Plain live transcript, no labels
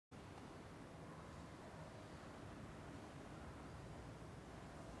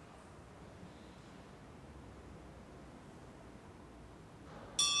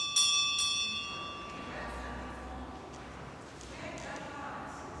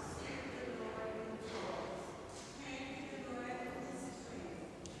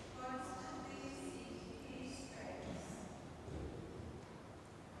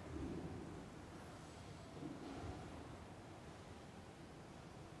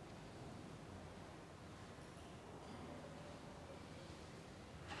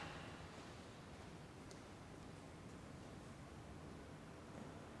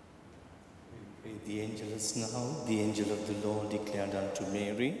Read the Angelus now. The angel of the Lord declared unto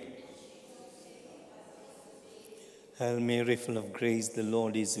Mary, Hail Mary, full of grace, the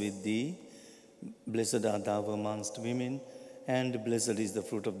Lord is with thee. Blessed art thou amongst women, and blessed is the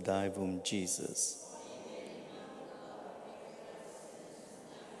fruit of thy womb, Jesus.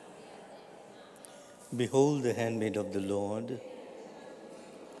 Behold the handmaid of the Lord.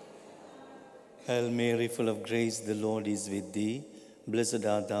 Hail Mary, full of grace, the Lord is with thee. Blessed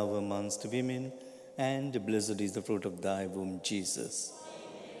art thou amongst women, and blessed is the fruit of thy womb, Jesus.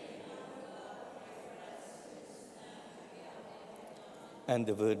 And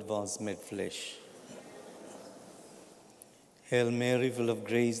the Word was made flesh. Hail Mary, full of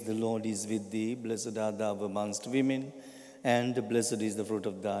grace, the Lord is with thee. Blessed art thou amongst women, and blessed is the fruit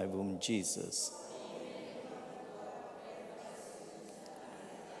of thy womb, Jesus.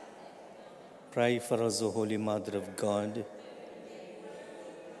 Pray for us, O Holy Mother of God.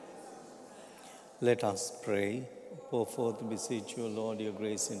 Let us pray. Pour forth, beseech you, Lord, your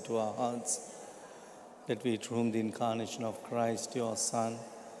grace into our hearts, that we, through whom the incarnation of Christ, your Son,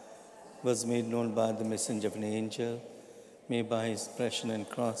 was made known by the messenger of an angel, may by his passion and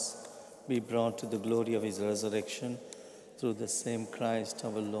cross be brought to the glory of his resurrection, through the same Christ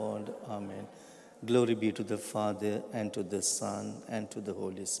our Lord. Amen. Glory be to the Father, and to the Son, and to the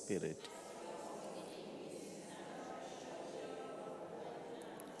Holy Spirit.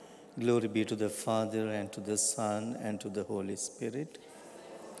 Glory be to the Father, and to the Son, and to the Holy Spirit.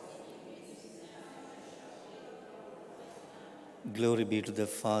 Glory be to the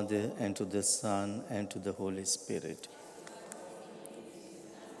Father, and to the Son, and to the Holy Spirit.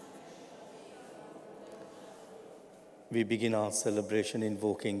 We begin our celebration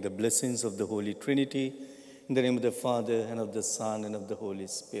invoking the blessings of the Holy Trinity, in the name of the Father, and of the Son, and of the Holy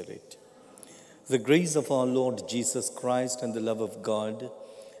Spirit. The grace of our Lord Jesus Christ, and the love of God,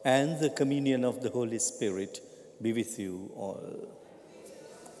 and the communion of the Holy Spirit be with you all.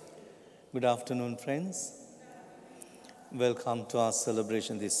 Good afternoon, friends. Welcome to our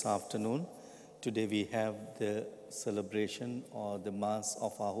celebration this afternoon. Today we have the celebration or the Mass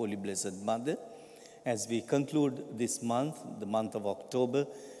of our Holy Blessed Mother. As we conclude this month, the month of October,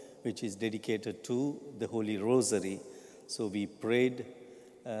 which is dedicated to the Holy Rosary. So we prayed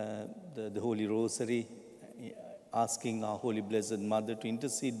the Holy Rosary, asking our Holy Blessed Mother to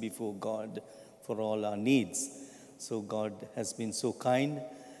intercede before God for all our needs. So God has been so kind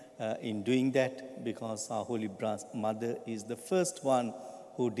in doing that, because our Holy Mother is the first one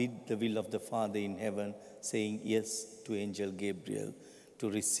who did the will of the Father in heaven, saying yes to Angel Gabriel to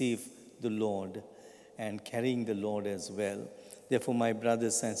receive the Lord and carrying the Lord as well. Therefore, my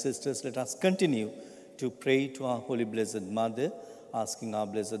brothers and sisters, let us continue to pray to our Holy Blessed Mother, asking our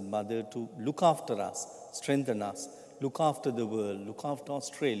Blessed Mother to look after us, strengthen us, look after the world, look after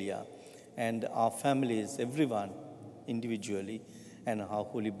Australia and our families, everyone individually, and our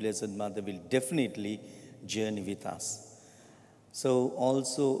Holy Blessed Mother will definitely journey with us. So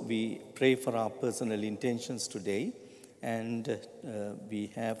also we pray for our personal intentions today, and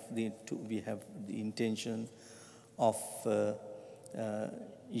we have the intention of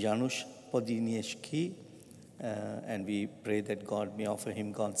Janusz Podinieszki, and we pray that God may offer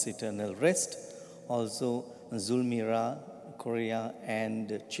him God's eternal rest. Also Zulmira, Korea,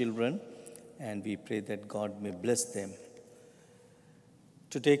 and children, and we pray that God may bless them.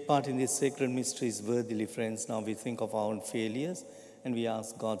 To take part in these sacred mysteries worthily, friends, now we think of our own failures and we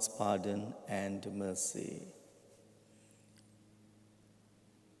ask God's pardon and mercy.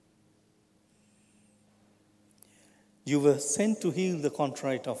 You were sent to heal the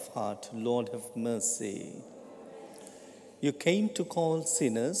contrite of heart. Lord, have mercy. You came to call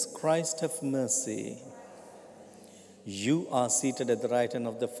sinners. Christ, have mercy. You are seated at the right hand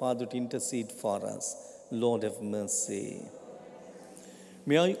of the Father to intercede for us. Lord, have mercy.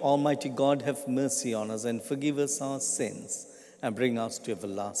 May Almighty God have mercy on us and forgive us our sins and bring us to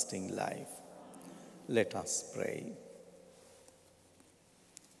everlasting life. Let us pray.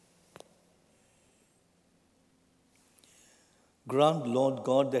 Grant, Lord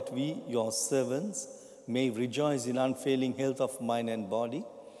God, that we, your servants, may rejoice in unfailing health of mind and body,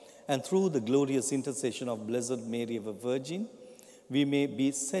 and through the glorious intercession of Blessed Mary, ever Virgin, we may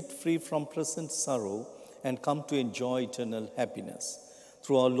be set free from present sorrow and come to enjoy eternal happiness.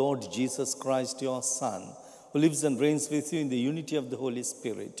 Through our Lord Jesus Christ, your Son, who lives and reigns with you in the unity of the Holy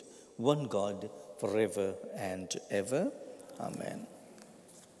Spirit, one God, forever and ever. Amen.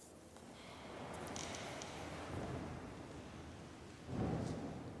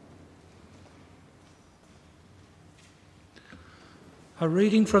 A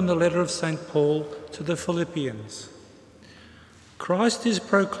reading from the letter of St. Paul to the Philippians. Christ is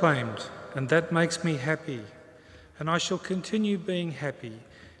proclaimed, and that makes me happy. And I shall continue being happy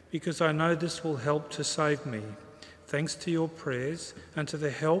because I know this will help to save me, thanks to your prayers and to the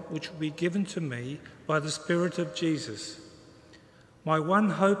help which will be given to me by the Spirit of Jesus. My one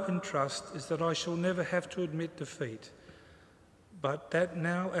hope and trust is that I shall never have to admit defeat, but that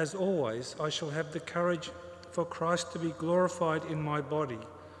now, as always, I shall have the courage for Christ to be glorified in my body,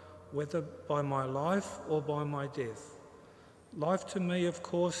 whether by my life or by my death. Life to me, of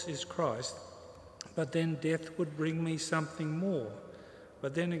course, is Christ, but then death would bring me something more.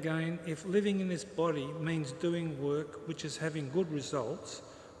 But then again, if living in this body means doing work which is having good results,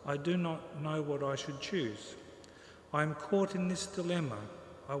 I do not know what I should choose. I am caught in this dilemma.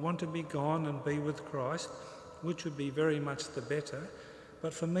 I want to be gone and be with Christ, which would be very much the better,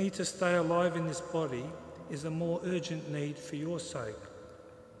 but for me to stay alive in this body is a more urgent need for your sake.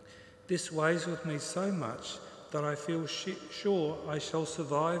 This weighs with me so much that I feel sure I shall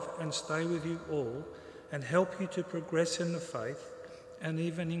survive and stay with you all and help you to progress in the faith and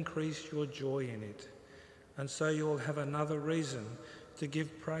even increase your joy in it. And so you will have another reason to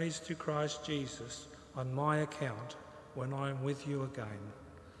give praise to Christ Jesus on my account when I am with you again.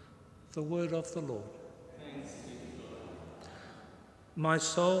 The word of the Lord. Thanks be to God. My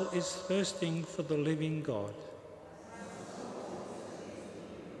soul is thirsting for the living God.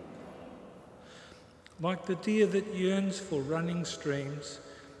 Like the deer that yearns for running streams,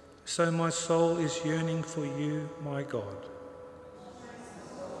 so my soul is yearning for you, my God.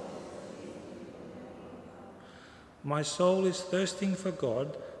 My soul is thirsting for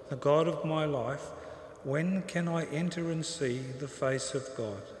God, the God of my life. When can I enter and see the face of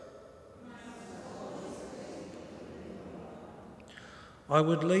God? I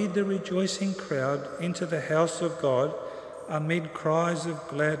would lead the rejoicing crowd into the house of God amid cries of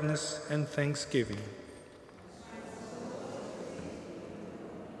gladness and thanksgiving.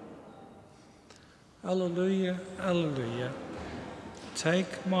 Alleluia, alleluia.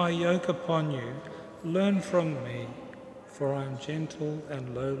 Take my yoke upon you, learn from me, for I am gentle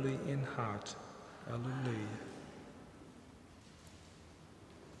and lowly in heart. Alleluia.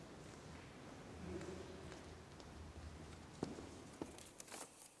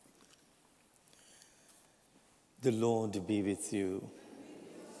 The Lord be with you.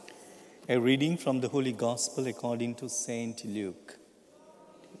 A reading from the Holy Gospel according to Saint Luke.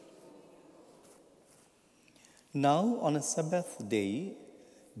 Now, on a Sabbath day,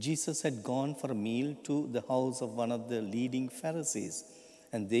 Jesus had gone for a meal to the house of one of the leading Pharisees,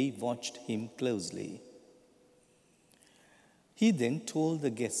 and they watched him closely. He then told the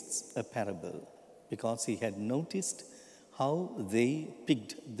guests a parable, because he had noticed how they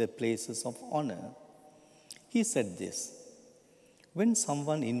picked the places of honor. He said this: when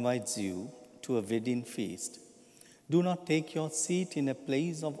someone invites you to a wedding feast, do not take your seat in a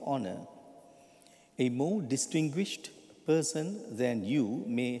place of honor. A more distinguished person than you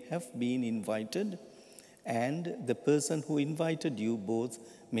may have been invited, and the person who invited you both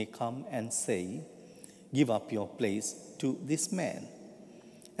may come and say, "Give up your place to this man."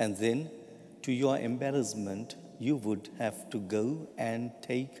 And then, to your embarrassment, you would have to go and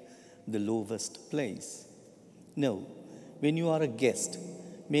take the lowest place. No, when you are a guest,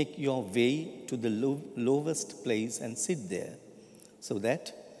 make your way to the lowest place and sit there, so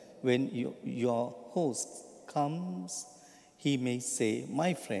that when your host comes, he may say,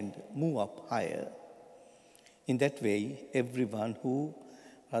 "My friend, move up higher." In that way, everyone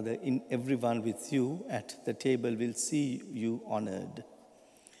with you at the table will see you honored.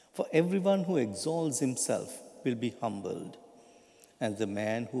 For everyone who exalts himself will be humbled, and the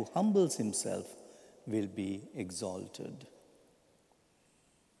man who humbles himself will be exalted.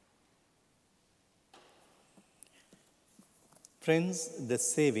 Friends, the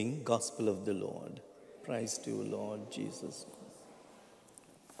saving gospel of the Lord. Praise to you, Lord Jesus.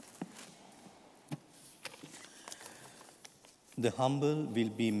 The humble will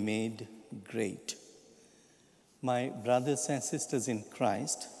be made great. My brothers and sisters in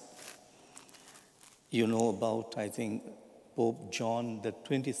Christ, you know about, I think, Pope John the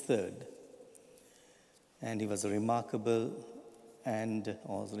 23rd. And he was a remarkable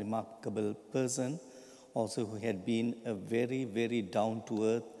person, also who had been a very, very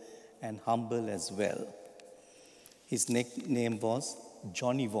down-to-earth and humble as well. His nickname was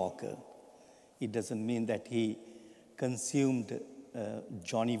Johnny Walker. It doesn't mean that he consumed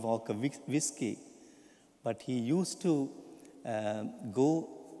Johnny Walker whiskey, but he used to go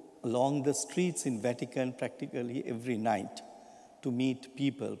along the streets in Vatican practically every night to meet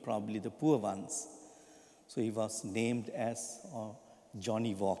people, probably the poor ones. So he was named as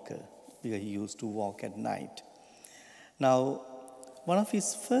Johnny Walker, because he used to walk at night. Now, One of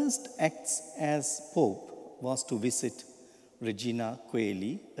his first acts as Pope was to visit Regina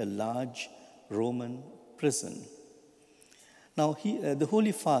Coeli, a large Roman prison. Now, the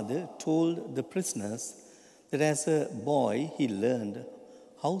Holy Father told the prisoners that as a boy he learned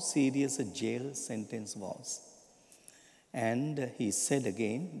how serious a jail sentence was. And he said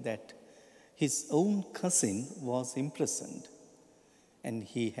again that his own cousin was imprisoned and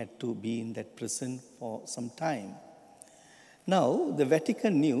he had to be in that prison for some time. Now, the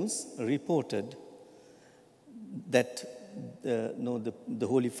Vatican News reported that the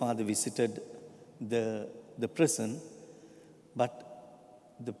Holy Father visited the prison,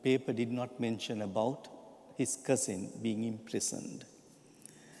 but the paper did not mention about his cousin being imprisoned.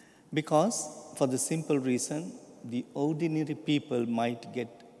 Because, for the simple reason, the ordinary people might get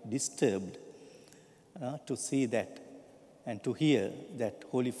disturbed to see that and to hear that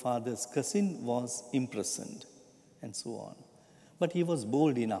Holy Father's cousin was imprisoned and so on. But he was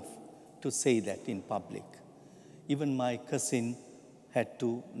bold enough to say that in public. Even my cousin had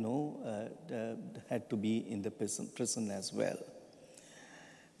to be in the prison as well.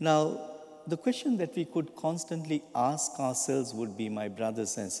 Now, the question that we could constantly ask ourselves would be, my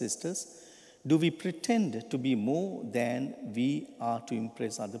brothers and sisters, do we pretend to be more than we are to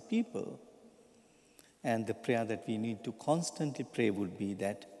impress other people? And the prayer that we need to constantly pray would be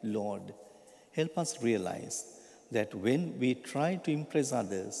that, Lord, help us realize that when we try to impress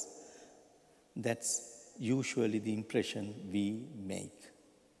others, that's usually the impression we make.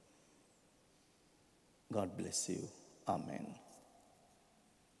 God bless you. Amen.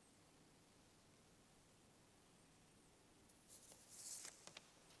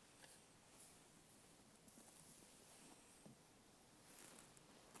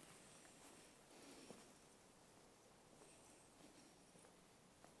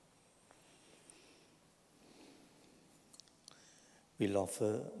 We'll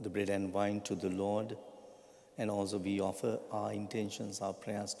offer the bread and wine to the Lord, and also we offer our intentions, our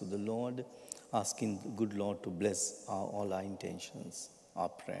prayers to the Lord, asking the good Lord to bless all our intentions, our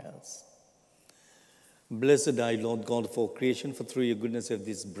prayers. Blessed are you, Lord God of all creation, for through your goodness you have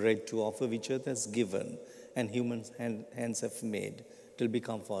this bread to offer, which earth has given, and human hands have made, till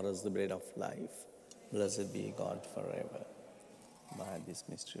become for us the bread of life. Blessed be God forever. By this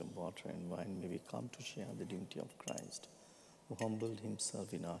mystery of water and wine may we come to share the dignity of Christ, who humbled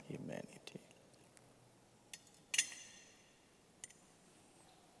himself in our humanity.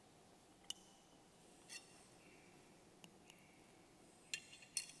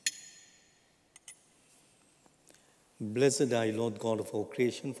 Blessed are you, Lord God of all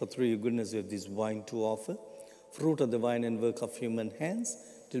creation, for through your goodness you have this wine to offer, fruit of the vine and work of human hands,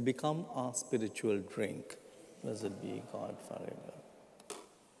 till become our spiritual drink. Blessed be God forever.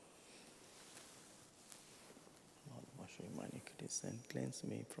 Lord, wash away my iniquities and cleanse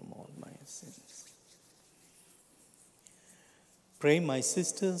me from all my sins. Pray, my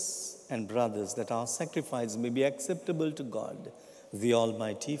sisters and brothers, that our sacrifice may be acceptable to God, the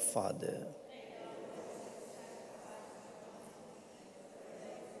Almighty Father.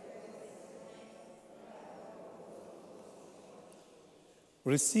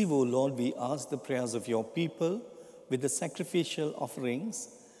 Receive, O Lord, we ask the prayers of your people with the sacrificial offerings,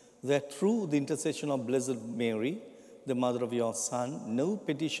 that through the intercession of Blessed Mary, the mother of your Son, no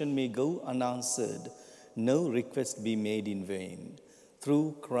petition may go unanswered, no request be made in vain.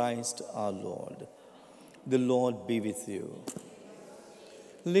 Through Christ our Lord. The Lord be with you.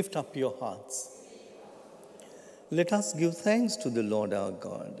 Lift up your hearts. Let us give thanks to the Lord our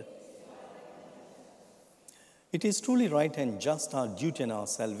God. It is truly right and just, our duty and our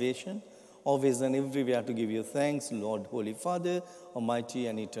salvation, always and everywhere to give you thanks, Lord, Holy Father, Almighty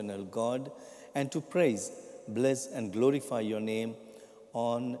and eternal God, and to praise, bless, and glorify your name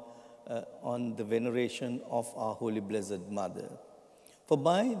on the veneration of our Holy Blessed Mother. For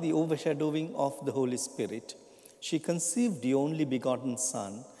by the overshadowing of the Holy Spirit, she conceived the only begotten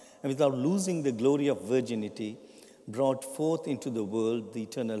Son, and without losing the glory of virginity, brought forth into the world the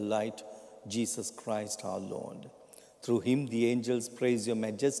eternal light, Jesus Christ our Lord. Through him the angels praise your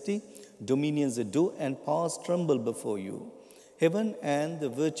majesty, dominions adore, and powers tremble before you. Heaven and the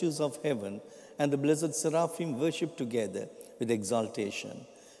virtues of heaven and the blessed seraphim worship together with exaltation.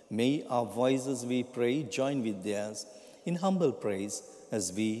 May our voices, we pray, join with theirs in humble praise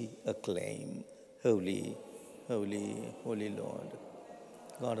as we acclaim. Holy, holy, holy Lord,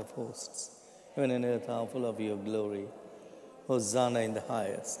 God of hosts, heaven and earth are full of your glory. Hosanna in the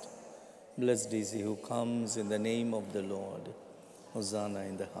highest. Blessed is he who comes in the name of the Lord. Hosanna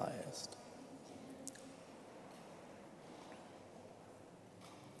in the highest.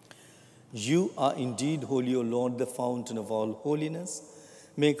 You are indeed holy, O Lord, the fountain of all holiness.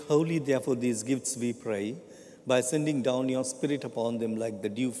 Make holy, therefore, these gifts, we pray, by sending down your Spirit upon them like the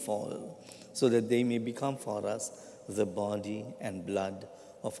dewfall, so that they may become for us the body and blood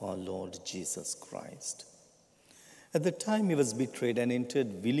of our Lord Jesus Christ. At the time he was betrayed and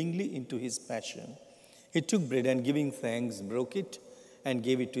entered willingly into his passion, he took bread and giving thanks, broke it and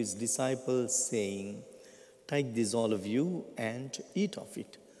gave it to his disciples, saying, "Take this, all of you, and eat of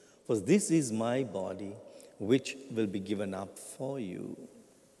it, for this is my body, which will be given up for you."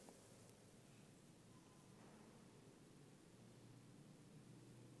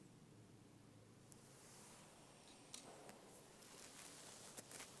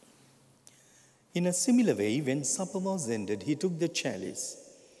 In a similar way, when supper was ended, he took the chalice,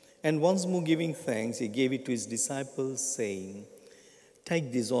 and once more giving thanks, he gave it to his disciples, saying,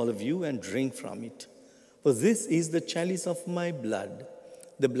 "Take this, all of you, and drink from it, for this is the chalice of my blood,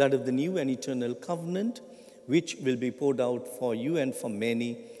 the blood of the new and eternal covenant, which will be poured out for you and for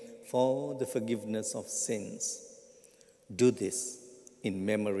many for the forgiveness of sins. Do this in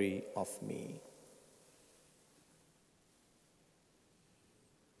memory of me."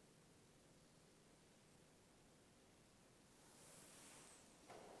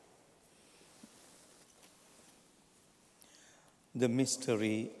 The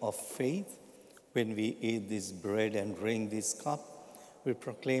mystery of faith. When we eat this bread and drink this cup, we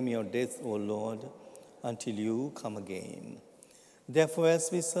proclaim your death, O Lord, until you come again. Therefore,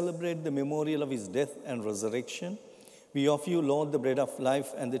 as we celebrate the memorial of his death and resurrection, we offer you, Lord, the bread of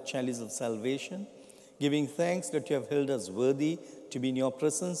life and the chalice of salvation, giving thanks that you have held us worthy to be in your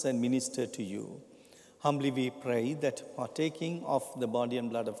presence and minister to you. Humbly we pray that, partaking of the body and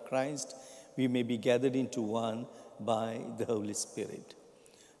blood of Christ, we may be gathered into one by the Holy Spirit.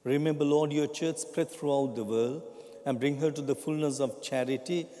 Remember, Lord, your church spread throughout the world, and bring her to the fullness of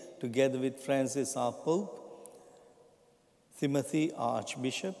charity, together with Francis, our Pope, Timothy, our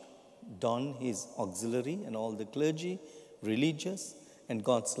Archbishop, Don, his auxiliary, and all the clergy, religious, and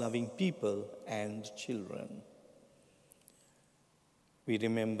God's loving people and children. We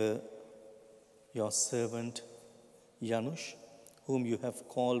remember your servant, Janusz, whom you have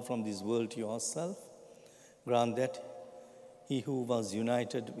called from this world to yourself. Grant that he who was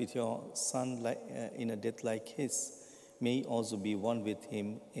united with your Son in a death like his may also be one with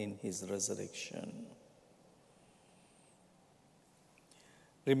him in his resurrection.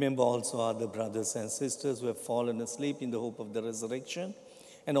 Remember also other brothers and sisters who have fallen asleep in the hope of the resurrection,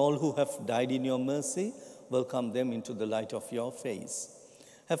 and all who have died in your mercy. Welcome them into the light of your face.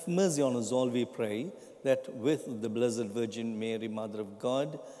 Have mercy on us all, we pray, that with the Blessed Virgin Mary, Mother of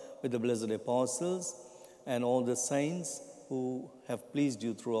God, with the blessed apostles, and all the saints who have pleased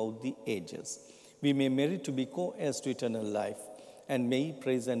you throughout the ages, we may merit to be co-heirs to eternal life, and may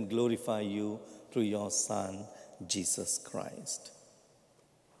praise and glorify you through your Son, Jesus Christ.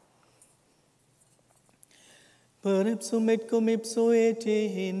 Per ipsum et cum ipso et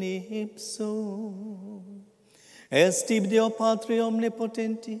in ipso, est Deo Patri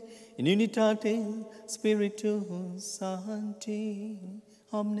omnipotenti, in unitate Spiritus Sancti,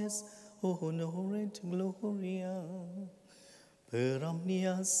 omnes honor et gloria, per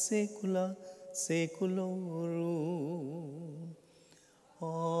omnia saecula saeculorum.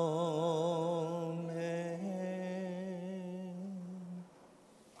 Amen.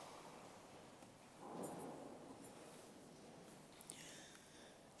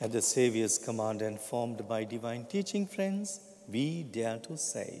 At the Saviour's command and formed by divine teaching, friends, we dare to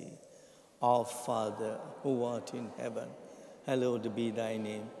say, Our Father, who art in heaven, hallowed be thy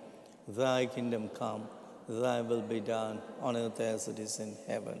name. Thy kingdom come, thy will be done on earth as it is in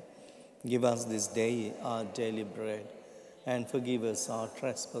heaven. Give us this day our daily bread, and forgive us our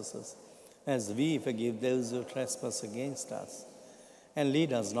trespasses, as we forgive those who trespass against us. And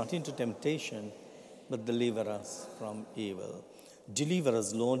lead us not into temptation, but deliver us from evil. Deliver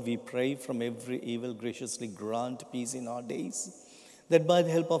us, Lord, we pray, from every evil. Graciously grant peace in our days, that by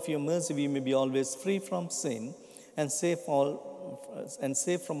the help of your mercy we may be always free from sin and safe from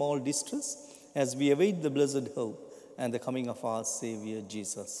all distress, as we await the blessed hope and the coming of our Savior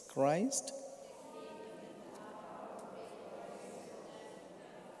Jesus Christ.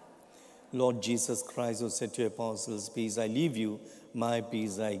 Lord Jesus Christ, who said to your apostles, "Peace I leave you, my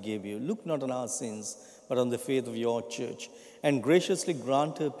peace I give you," look not on our sins, but on the faith of your church, and graciously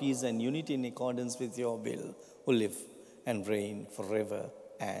grant her peace and unity in accordance with your will, who live and reign forever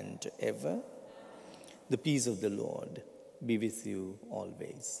and ever. The peace of the Lord be with you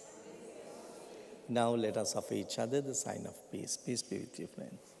always. Now let us offer each other the sign of peace. Peace be with you,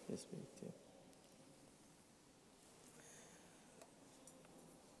 friends. Peace be with you.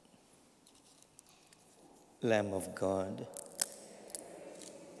 Lamb of God.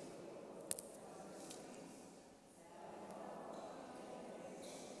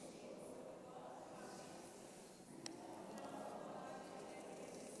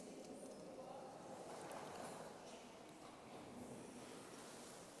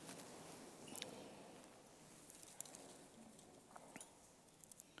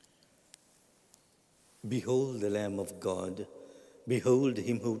 Behold the Lamb of God. Behold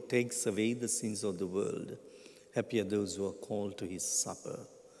him who takes away the sins of the world. Happy are those who are called to his supper.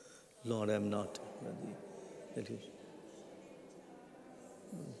 Lord, I am not worthy that you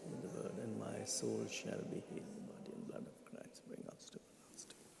the word, and my soul shall be healed. The body and blood of Christ bring us to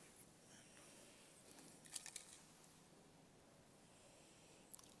everlasting life.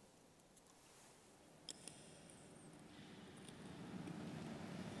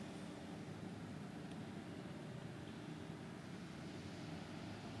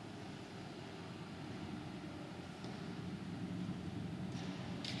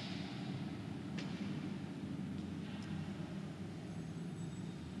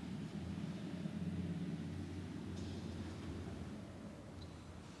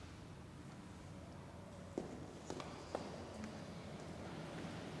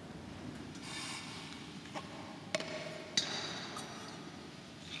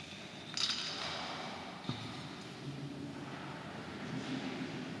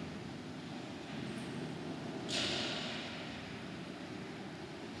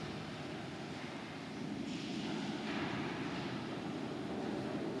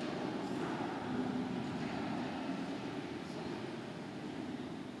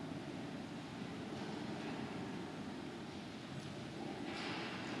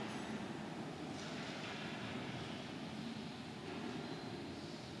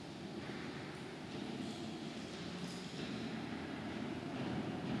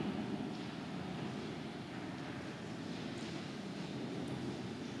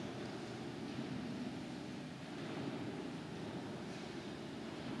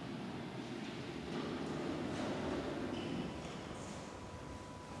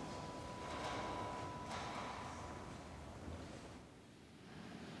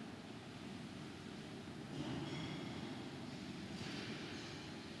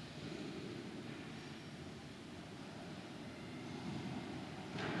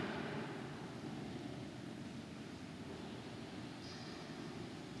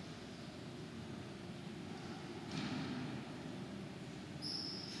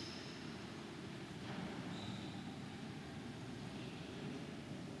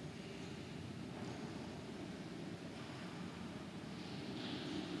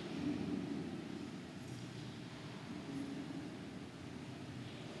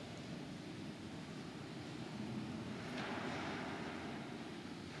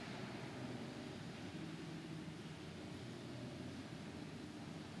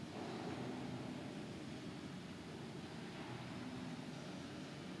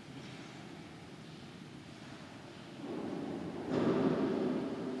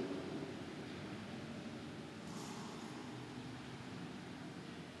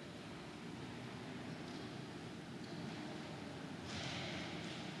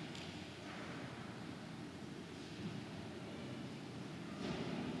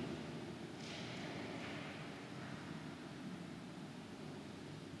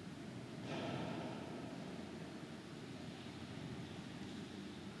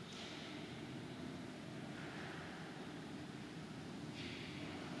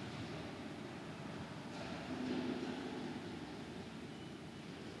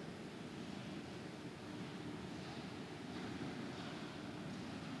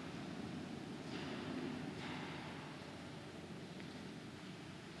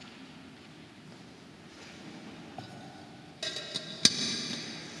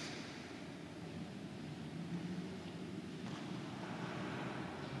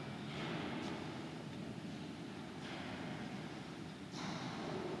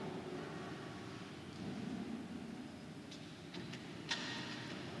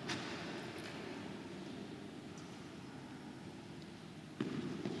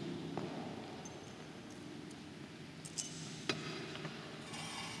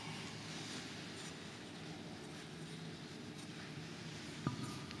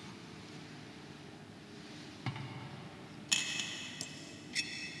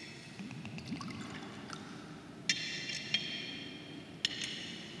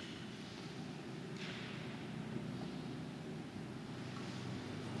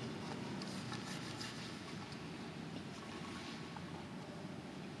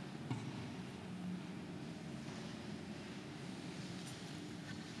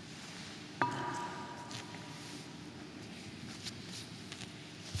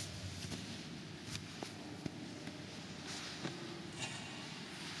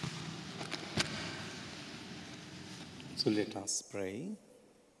 So let us pray.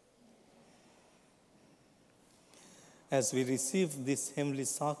 As we receive this heavenly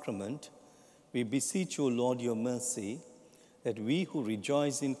sacrament, we beseech you, Lord, your mercy, that we who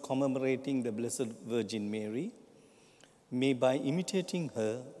rejoice in commemorating the Blessed Virgin Mary may, by imitating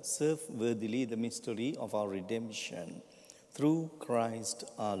her, serve worthily the mystery of our redemption through Christ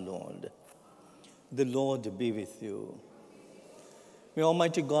our Lord. The Lord be with you. May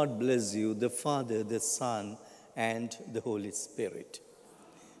Almighty God bless you, the Father, the Son, and the Holy Spirit.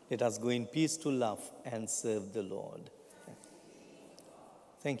 Let us go in peace to love and serve the Lord.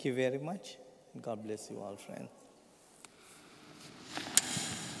 Thank you very much. God bless you all, friends.